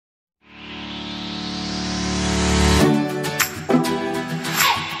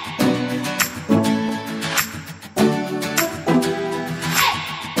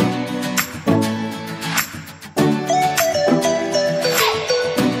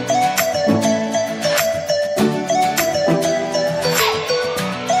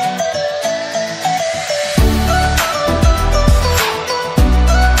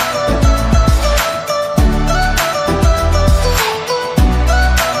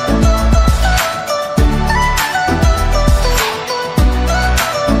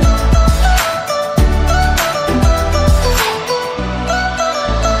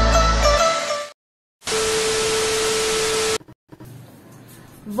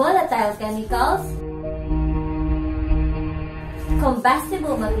volatile chemicals,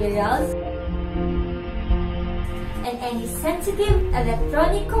 combustible materials, and any sensitive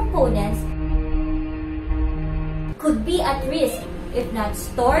electronic components could be at risk if not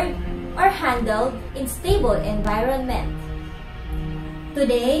stored or handled in stable environment.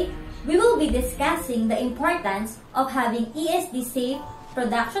 Today, we will be discussing the importance of having ESD-safe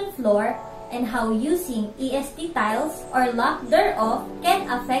production floor and how using ESD tiles or lack thereof can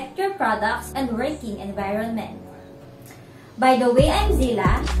affect your products and working environment. By the way, I'm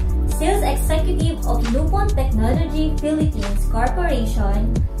Zila, Sales Executive of Nupon Technology Philippines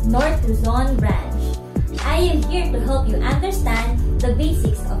Corporation, North Luzon Branch. I am here to help you understand the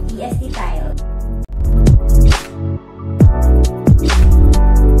basics of ESD tile.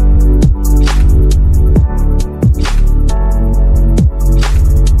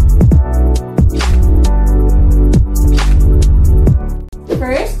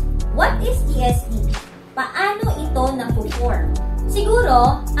 First, what is ESD? Paano ito na-form?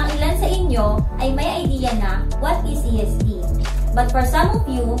 Siguro, ang ilan sa inyo ay may idea na what is ESD. But for some of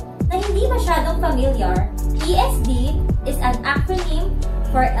you na hindi masyadong familiar, ESD is an acronym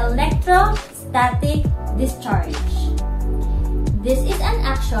for electrostatic discharge. This is an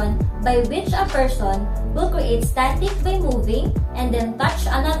action by which a person will create static by moving and then touch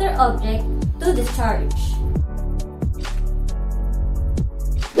another object to discharge.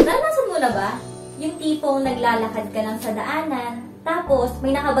 Naranasan mo na ba yung tipong naglalakad ka lang sa daanan, tapos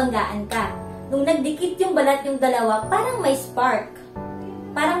may nakabanggaan ka? Nung nagdikit yung balat yung dalawa, parang may spark.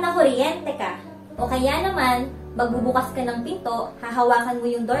 Parang nakuryente ka. O kaya naman, magbubukas ka ng pinto, hahawakan mo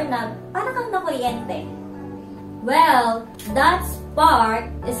yung doorknob, parang kang nakuryente. Well, that spark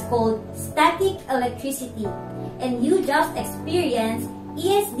is called static electricity. And you just experienced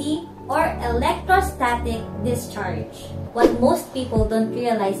ESD or electrostatic discharge. What most people don't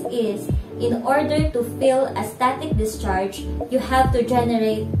realize is, in order to feel a static discharge, you have to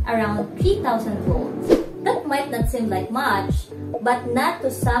generate around 3,000 volts. That might not seem like much, but not to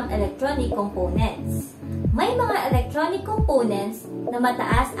some electronic components. May mga electronic components na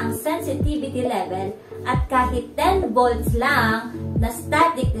mataas ang sensitivity level at kahit 10 volts lang na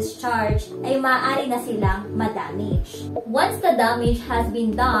static discharge ay maaari na silang ma-damage. Once the damage has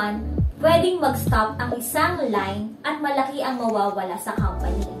been done, pwedeng mag-stop ang isang line at malaki ang mawawala sa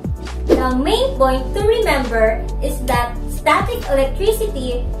company. The main point to remember is that static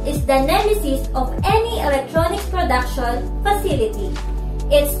electricity is the nemesis of any electronics production facility.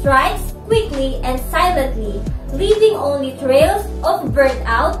 It strikes quickly and silently, leaving only trails of burnt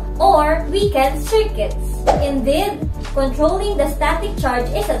out or weakened circuits. Indeed, controlling the static charge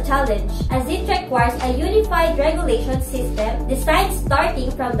is a challenge as it requires a unified regulation system designed starting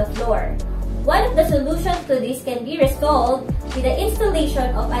from the floor. One of the solutions to this can be resolved with the installation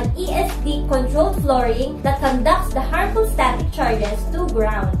of an ESD-controlled flooring that conducts the harmful static charges to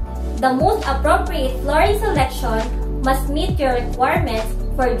ground. The most appropriate flooring selection must meet your requirements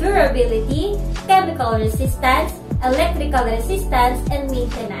for durability, chemical resistance, electrical resistance, and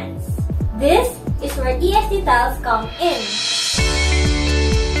maintenance. This is where ESD tiles come in.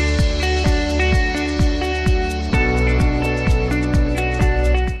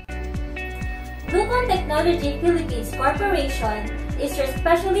 Nupon Technology Philippines Corporation is your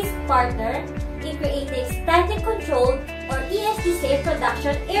specialist partner in creating static controlled or ESD-safe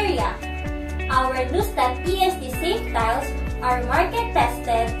production area. Our Nustat ESD-safe tiles are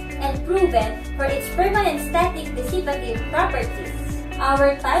market-tested and proven for its permanent static dissipative properties.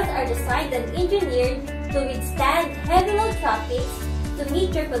 Our tiles are designed and engineered to withstand heavy load traffic to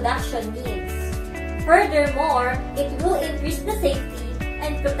meet your production needs. Furthermore, it will increase the safety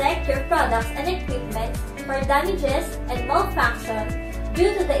and protect your products and equipment for damages and malfunction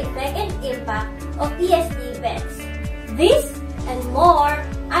due to the effect and impact of ESD events. This and more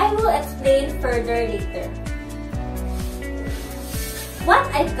I will explain further later. What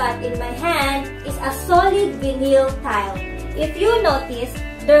I've got in my hand is a solid vinyl tile. If you notice,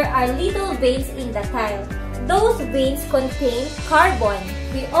 there are little veins in the tile. Those veins contain carbon.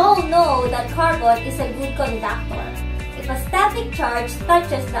 We all know that carbon is a good conductor. If a static charge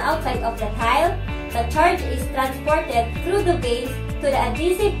touches the outside of the tile, the charge is transported through the veins to the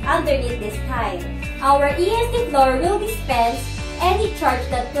adhesive underneath this tile. Our ESD floor will dispense any charge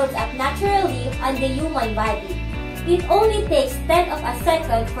that builds up naturally on the human body. It only takes 10 of a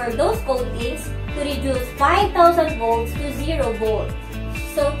second for those coatings to reduce 5,000 volts to 0 volts.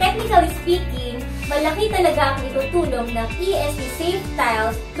 So technically speaking, malaki talaga ang itutulong ng ESD-safe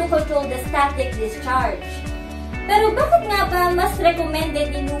tiles to control the static discharge. Pero bakit nga ba mas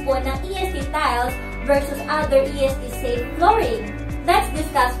recommended ni Nupon ng ESD tiles versus other ESD-safe flooring? Let's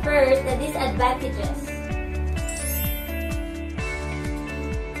discuss first the disadvantages.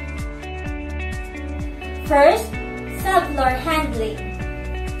 First, subfloor handling.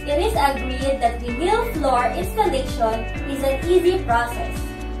 It is agreed that vinyl floor installation is an easy process.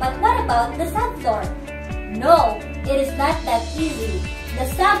 But what about the subfloor? No, it is not that easy. The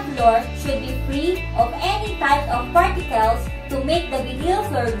subfloor should be free of any type of particles to make the vinyl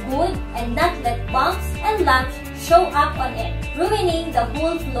floor good and not let bumps and lumps show up on it, ruining the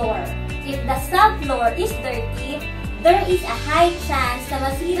whole floor. If the subfloor is dirty, there is a high chance na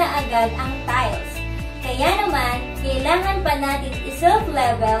masira agad ang tiles. Kaya naman, kailangan pa natin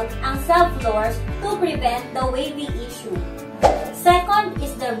i-self-level ang subfloors to prevent the wavy issue. Second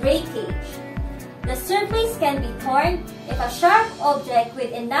is the breakage. The surface can be torn if a sharp object with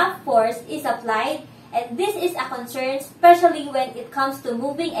enough force is applied, and this is a concern especially when it comes to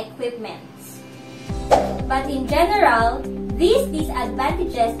moving equipment. But in general, these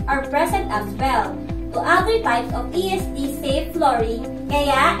disadvantages are present as well to other types of ESD safe flooring,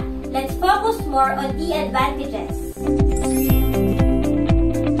 kaya let's focus more on the advantages.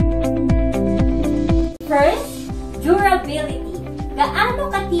 First, durability. Gaano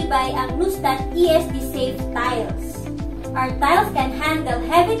katibay ang Nupon ESD safe tiles? Our tiles can handle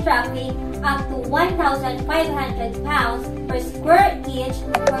heavy traffic up to 1,500 pounds per square inch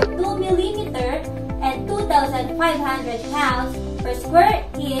for 2 mm and 2,500 pounds per square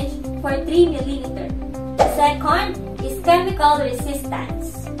inch for 3 mm. Second is chemical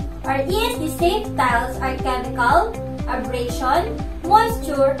resistance. Our ESD safe tiles are chemical, abrasion,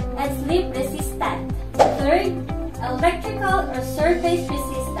 moisture, and slip resistant. Third, electrical or surface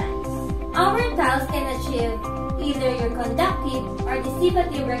resistance. Our tiles can achieve either your conductive or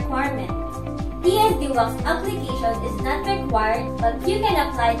dissipative requirement. ESD wax application is not required, but you can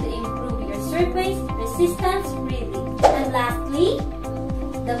apply to improve your surface resistance freely. And lastly,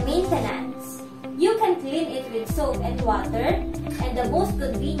 the maintenance. You can clean it with soap and water, and the most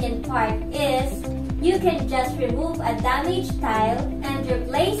convenient part is you can just remove a damaged tile and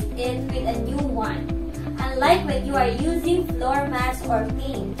replace it with a new one. Unlike when you are using floor mats or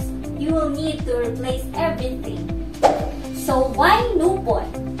paints, you will need to replace everything. So why Nupon?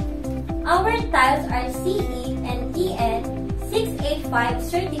 Our tiles are CE and EN 685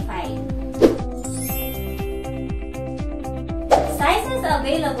 certified. Sizes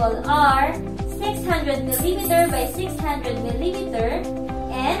available are 600mm by 600mm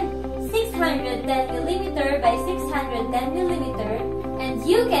and 610mm by 610mm, and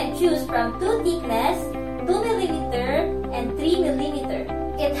you can choose from 2 thickness, 2mm and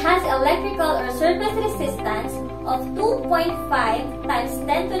 3mm. It has electrical or surface resistance of 2.5 times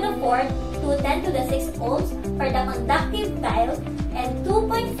 10 to the 4th to 10 to the 6th ohms for the conductive tile and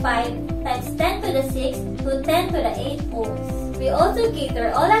 2.5 times 10 to the 6th to 10 to the 8th ohms. We also cater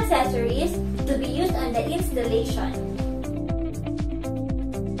all accessories to be used on the installation.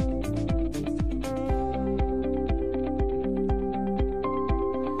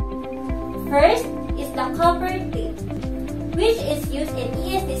 First is the copper tape, which is used in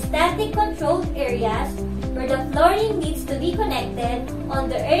ESD static controlled areas where the flooring needs to be connected on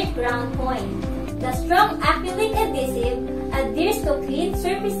the earth ground point. The strong acrylic adhesive adheres to clean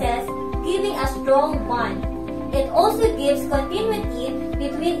surfaces, giving a strong bond. It also gives continuity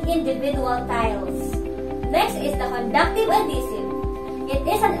between individual tiles. Next is the conductive adhesive. It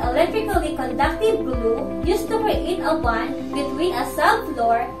is an electrically conductive glue used to create a bond between a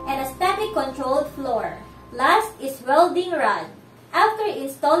subfloor and a static controlled floor. Last is welding rod. After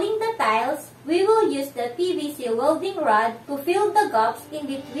installing the tiles, we will use the PVC welding rod to fill the gaps in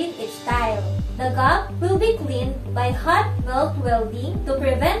between each tile. The gap will be cleaned by hot weld welding to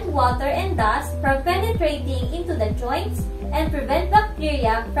prevent water and dust from penetrating into the joints and prevent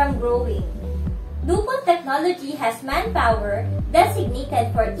bacteria from growing. Nupon Technology has manpower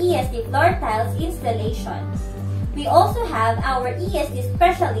designated for ESD floor tiles installations. We also have our ESD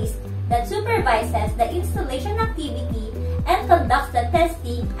specialist that supervises the installation activity and conducts the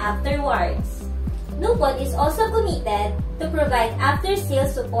testing afterwards. Nupon is also committed to provide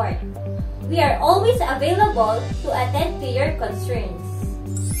after-sales support. We are always available to attend to your concerns.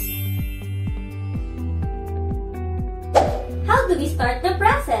 How do we start the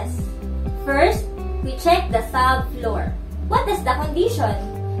process? First, we check the subfloor. What is the condition?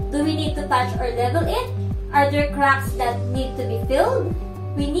 Do we need to patch or level it? Are there cracks that need to be filled?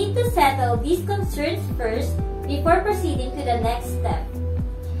 We need to settle these concerns first before proceeding to the next step.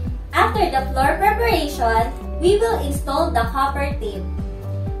 After the floor preparation, we will install the copper tape.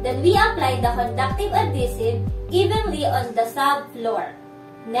 Then we apply the conductive adhesive evenly on the subfloor.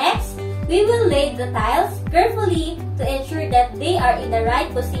 Next, We will lay the tiles carefully to ensure that they are in the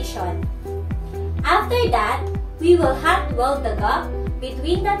right position. After that, we will hot weld the gap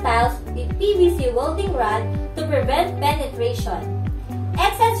between the tiles with PVC welding rod to prevent penetration.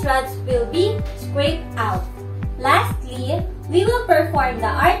 Excess rods will be scraped out. Lastly, we will perform the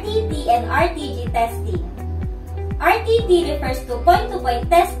RTT and RTG testing. RTT refers to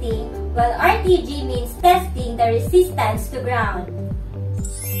point-to-point testing, while RTG means testing the resistance to ground.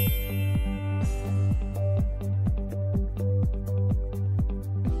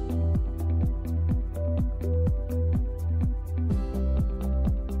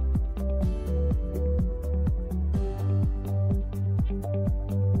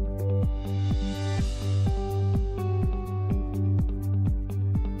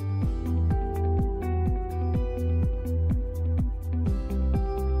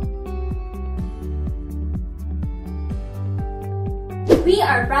 We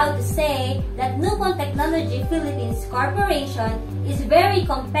are proud to say that Nupon Technology Philippines Corporation is very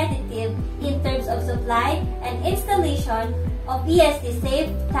competitive in terms of supply and installation of ESD-safe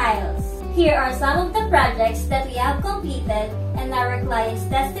tiles. Here are some of the projects that we have completed and our clients'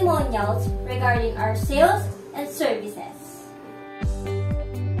 testimonials regarding our sales and services.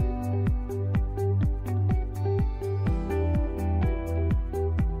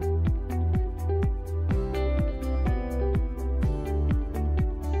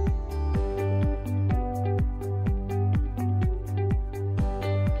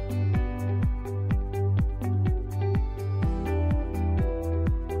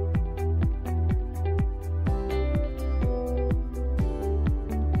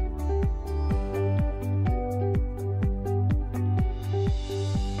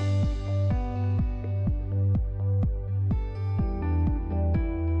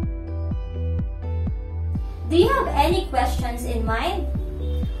 Do you have any questions in mind?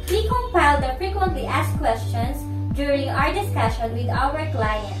 We compiled the frequently asked questions during our discussion with our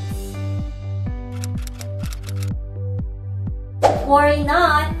clients. Worry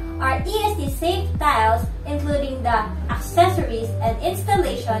not, our ESD-safe tiles, including the accessories and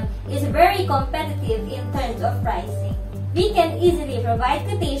installation, is very competitive in terms of pricing. We can easily provide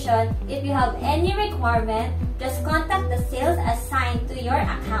quotation. If you have any requirement, just contact the sales assigned to your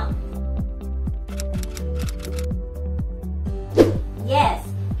account. Yes,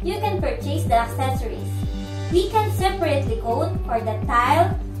 you can purchase the accessories. We can separately quote for the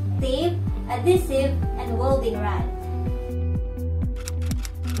tile, tape, adhesive, and welding rod.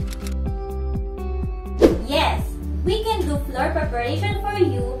 Yes, we can do floor preparation for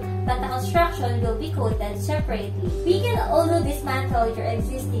you, but the construction will be quoted separately. We can also dismantle your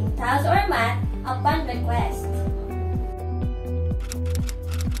existing tiles or mat upon request.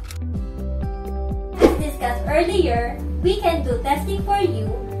 As discussed earlier, we can do testing for you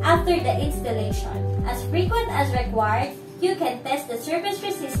after the installation. As frequent as required, you can test the surface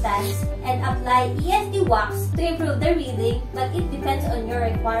resistance and apply ESD wax to improve the reading, but it depends on your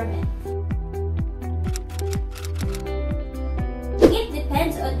requirement. It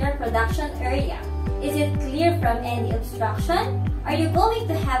depends on your production area. Is it clear from any obstruction? Are you going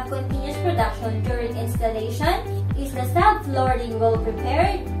to have continuous production during installation? Is the subflooring well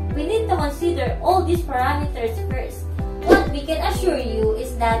prepared? We need to consider all these parameters first. What we can assure you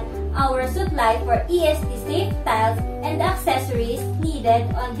is that our supply for ESD-safe tiles and the accessories needed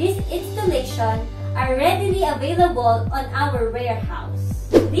on this installation are readily available on our warehouse.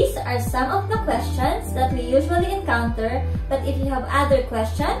 These are some of the questions that we usually encounter, but if you have other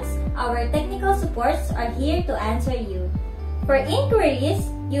questions, our technical supports are here to answer you. For inquiries,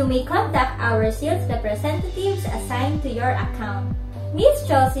 you may contact our sales representatives assigned to your account. Ms.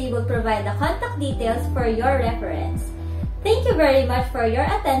 Chelsea will provide the contact details for your reference. Thank you very much for your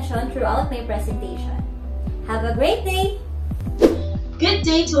attention throughout my presentation. Have a great day! Good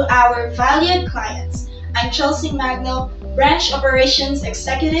day to our valued clients. I'm Chelsea Magno, Branch Operations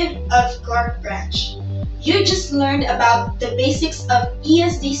Executive of Clark Branch. You just learned about the basics of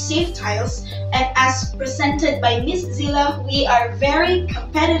ESD safe tiles, and as presented by Ms. Zila, we are very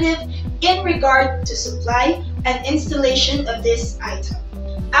competitive in regard to supply and installation of this item.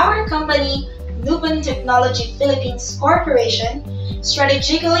 Our company, Nupon Technology Philippines Corporation,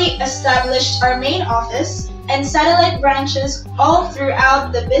 strategically established our main office and satellite branches all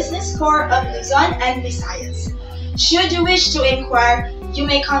throughout the business core of Luzon and Visayas. Should you wish to inquire, you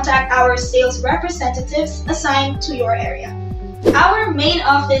may contact our sales representatives assigned to your area. Our main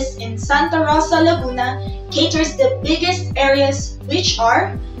office in Santa Rosa, Laguna caters the biggest areas, which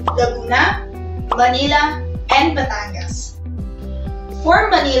are Laguna, Manila, and Batangas. For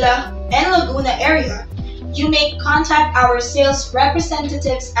Manila and Laguna area, you may contact our sales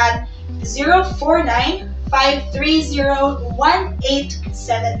representatives at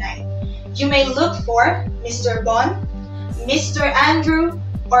 049-530-1879. You may look for Mr. Bon, Mr. Andrew,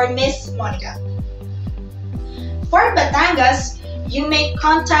 or Miss Monica. For Batangas, you may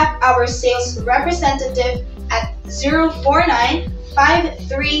contact our sales representative at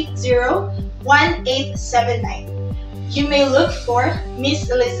 049-530-1879. You may look for Miss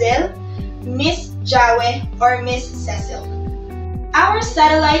Lizelle, Miss Jawe, or Miss Cecil. Our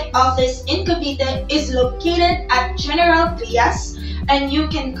satellite office in Cavite is located at General Trias, and you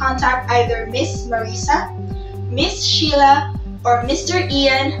can contact either Miss Marisa, Miss Sheila, or Mr.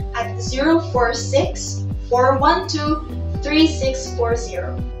 Ian at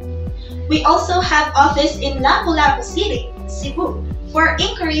 046-412-3640. We also have office in Lapu-Lapu City, Cebu. For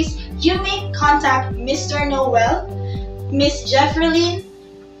inquiries, you may contact Mr. Noel, Miss Jeffrelyn,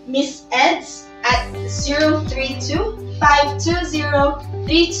 Miss Eds at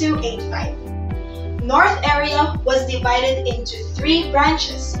 032-520-3285. North area was divided into 3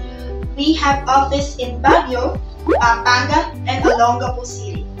 branches. We have office in Baguio, Pampanga, and Olongapo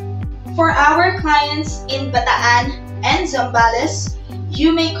City. For our clients in Bataan and Zambales,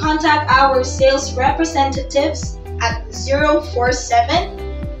 you may contact our sales representatives at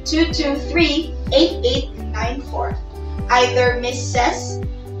 047-223-8894. Either Miss Cess,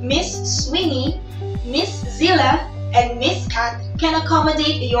 Miss Sweeney, Miss Zilla, and Miss Kat can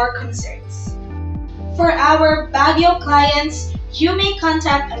accommodate your concerns. For our Baguio clients, you may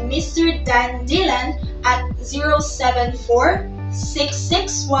contact Mr. Dan Dillon at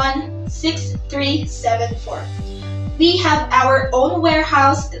 074-661-6374. We have our own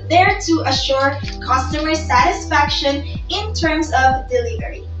warehouse there to assure customer satisfaction in terms of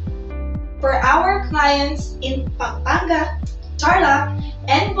delivery. For our clients in Pampanga, Tarlac,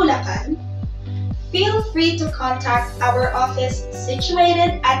 and Bulacan, feel free to contact our office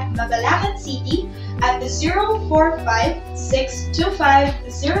situated at Mabalacan City at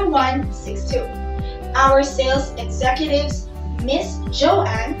 045-625-0162. Our sales executives, Miss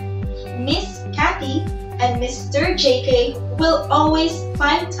Joanne, Miss Kathy, and Mr. JK will always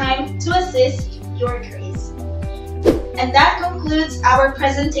find time to assist your queries. And that concludes our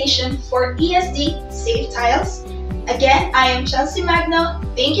presentation for ESD Safe Tiles. Again, I am Chelsea Magno.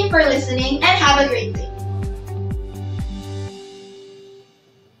 Thank you for listening and have a great day.